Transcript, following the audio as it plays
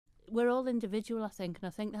we're all individual, I think, and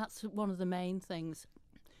I think that's one of the main things.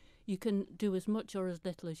 You can do as much or as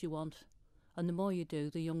little as you want, and the more you do,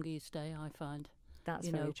 the younger you stay, I find. That's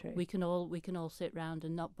very true. We can all sit round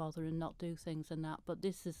and not bother and not do things and that. But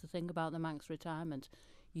this is the thing about the Manx Retirement.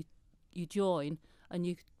 You join and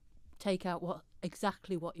you take out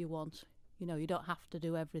exactly what you want. You don't have to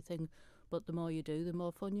do everything, but the more you do, the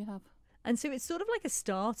more fun you have. And so it's sort of like a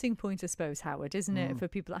starting point, I suppose, Howard, isn't it, for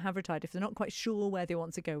people that have retired, if they're not quite sure where they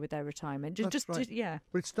want to go with their retirement. Yeah.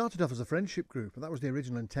 But it started off as a friendship group, and that was the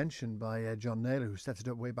original intention by John Naylor, who set it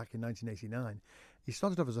up way back in 1989. He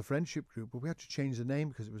started off as a friendship group, but we had to change the name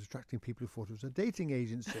because it was attracting people who thought it was a dating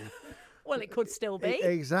agency. Well, it could still be.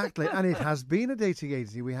 Exactly, and it has been a dating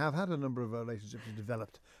agency. We have had a number of relationships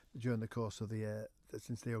developed during the course of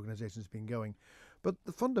since the organisation's been going. But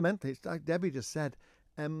fundamentally, it's like Debbie just said,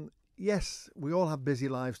 yes, we all have busy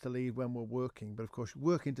lives to lead when we're working, but of course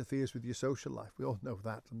work interferes with your social life. We all know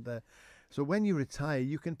that. And so when you retire,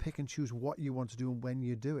 you can pick and choose what you want to do and when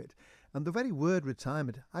you do it. And the very word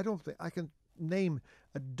retirement, I don't think I can name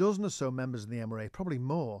a dozen or so members of the MRA, probably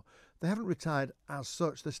more. They haven't retired as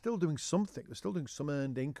such. They're still doing something. They're still doing some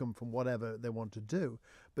earned income from whatever they want to do.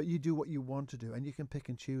 But you do what you want to do, and you can pick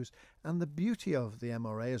and choose. And the beauty of the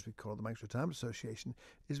MRA, as we call it, the Manx Retirement Association,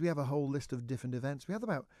 is we have a whole list of different events. We have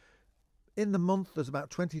in the month, there's about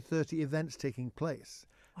 20, 30 events taking place.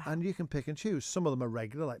 Wow. And you can pick and choose. Some of them are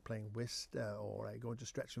regular, like playing whist or going to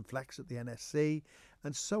stretch and flex at the NSC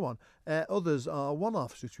and so on. Others are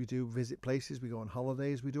one-offs, which we do visit places, we go on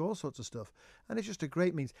holidays, we do all sorts of stuff. And it's just a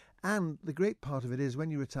great means. And the great part of it is when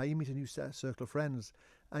you retire, you meet a new circle of friends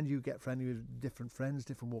and you get friendly with different friends,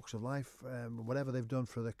 different walks of life, whatever they've done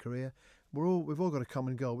for their career. We've all got a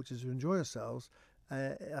common goal, which is to enjoy ourselves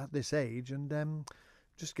at this age and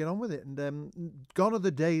just get on with it. And gone are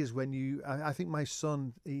the days when I think my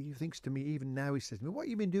son, he thinks to me, even now he says to me, what have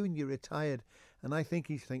you been doing? You're retired. And I think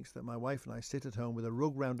he thinks that my wife and I sit at home with a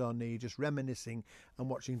rug round our knee, just reminiscing and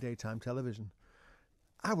watching daytime television.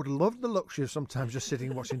 I would love the luxury of sometimes just sitting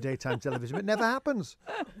and watching daytime television, but it never happens.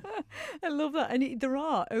 I love that. And there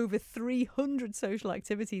are over 300 social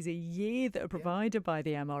activities a year that are provided by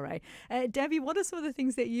the MRA. Debbie, what are some of the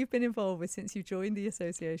things that you've been involved with since you joined the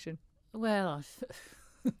association? Well,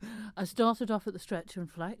 I started off at the stretch and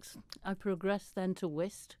flex. I progressed then to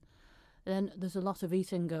whist. Then there's a lot of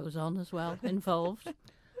eating goes on as well involved.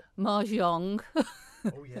 Mahjong.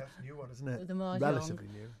 Oh yes, new one, isn't it? The Mahjong. Relatively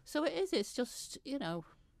new. So it is. It's just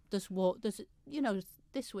this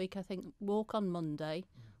this week I think walk on Monday,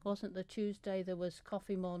 wasn't there? Tuesday there was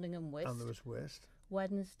coffee morning and whist. And there was whist.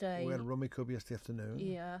 Wednesday we had a rummy cub yesterday afternoon.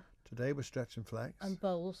 Yeah. Today was stretch and flex. And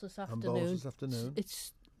bowls this afternoon.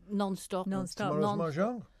 It's non-stop. Tomorrow's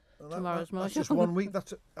Mahjong. Tomorrow's Mahjong. That's just 1 week.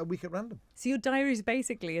 That's a week at random. So your diary is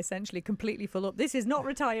basically essentially completely full up. This is not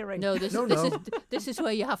retiring. No, this is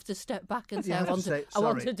where you have to step back and say, I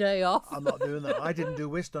want a day off. I'm not doing that. I didn't do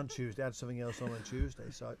whist on Tuesday. I had something else on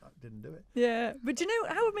Tuesday, so I didn't do it. Yeah, but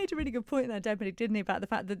Howard made a really good point there, Debbie, didn't he, about the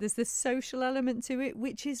fact that there's this social element to it,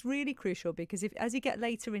 which is really crucial because as you get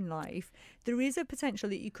later in life, there is a potential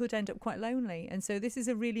that you could end up quite lonely, and so this is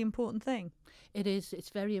a really important thing. It is. It's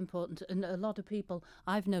very important, and a lot of people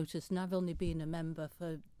I've noticed, and I've only been a member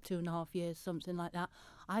for 2.5 years, something like that.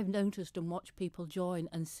 I've noticed and watched people join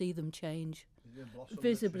and see them change,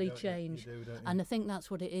 visibly change. You do, don't you? And I think that's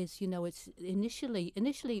what it is. It's initially.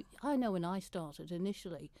 I know when I started,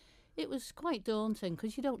 it was quite daunting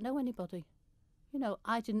because you don't know anybody.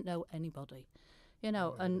 I didn't know anybody.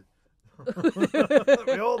 And.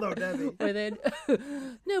 We all know Debbie.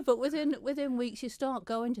 Within weeks you start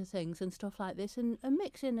going to things and stuff like this and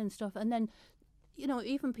mixing and stuff, and then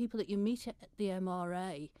even people that you meet at the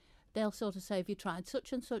MRA, they'll sort of say, have you tried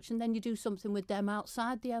such and such, and then you do something with them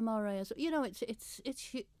outside the MRA.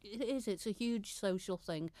 It's a huge social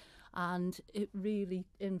thing, and it really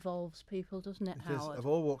involves people, doesn't it, Howard? It is, of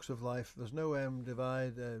all walks of life. There's no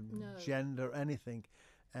divide, gender, anything.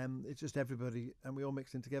 It's just everybody, and we all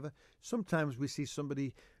mix in together. Sometimes we see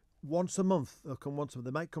somebody once a month. They'll come once a month.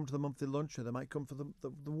 They might come to the monthly lunch, or they might come for the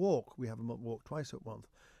walk. We have a walk twice a month.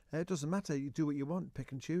 It doesn't matter. You do what you want,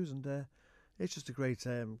 pick and choose, and it's just a great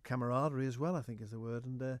camaraderie as well, I think is the word.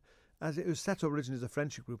 And as it was set up originally as a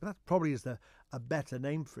friendship group, that probably is a better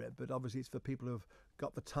name for it, but obviously it's for people who have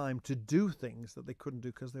got the time to do things that they couldn't do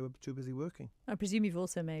because they were too busy working. I presume you've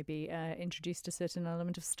also maybe introduced a certain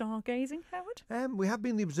element of stargazing, Howard? We have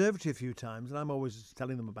been in the observatory a few times, and I'm always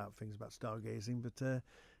telling them about things about stargazing, but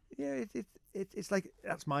it's like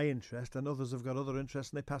that's my interest, and others have got other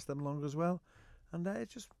interests, and they pass them along as well. And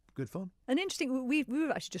it's just good fun. And interesting, we've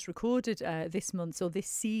actually just recorded this month's or this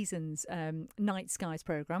season's Night Skies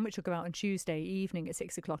programme, which will go out on Tuesday evening at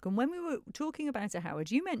 6 o'clock. And when we were talking about it,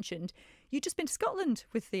 Howard, you mentioned you'd just been to Scotland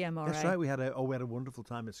with the MRA. That's right. We had a wonderful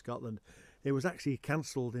time in Scotland. It was actually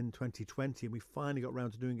cancelled in 2020, and we finally got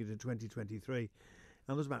round to doing it in 2023. And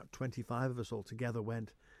there was about 25 of us all together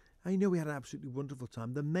went. And we had an absolutely wonderful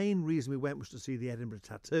time. The main reason we went was to see the Edinburgh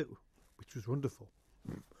Tattoo, which was wonderful.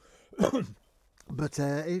 But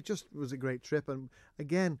it just was a great trip. And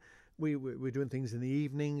again, we were doing things in the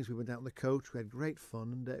evenings. We went out on the coach. We had great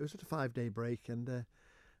fun. And it was just a 5-day break. And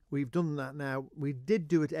we've done that now. We did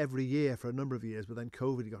do it every year for a number of years, but then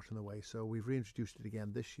COVID got in the way. So we've reintroduced it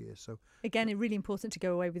again this year. So again, it's really important to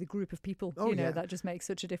go away with a group of people. That just makes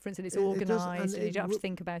such a difference. And it's organised and you don't have to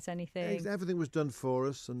think about anything. Everything was done for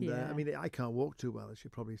us. And I can't walk too well, as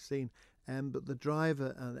you've probably seen. But the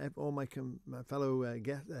driver and all my fellow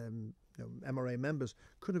MRA members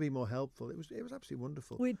couldn't be more helpful. It was absolutely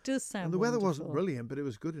wonderful. Well, it does sound and the wonderful. weather wasn't brilliant, but it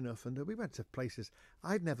was good enough. And we went to places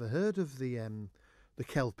I'd never heard of. The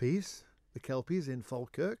Kelpies in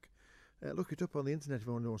Falkirk. Look it up on the internet if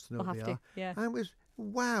anyone wants to know what they are. Yeah. And it was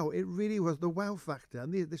wow. It really was the wow factor.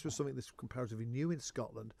 And this was something that's comparatively new in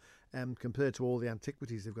Scotland, compared to all the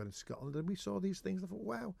antiquities they've got in Scotland. And we saw these things. I thought,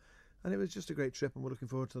 wow. And it was just a great trip, and we're looking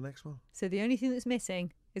forward to the next one. So the only thing that's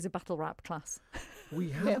missing is a battle rap class. We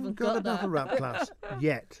haven't got a battle rap class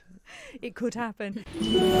yet. It could happen.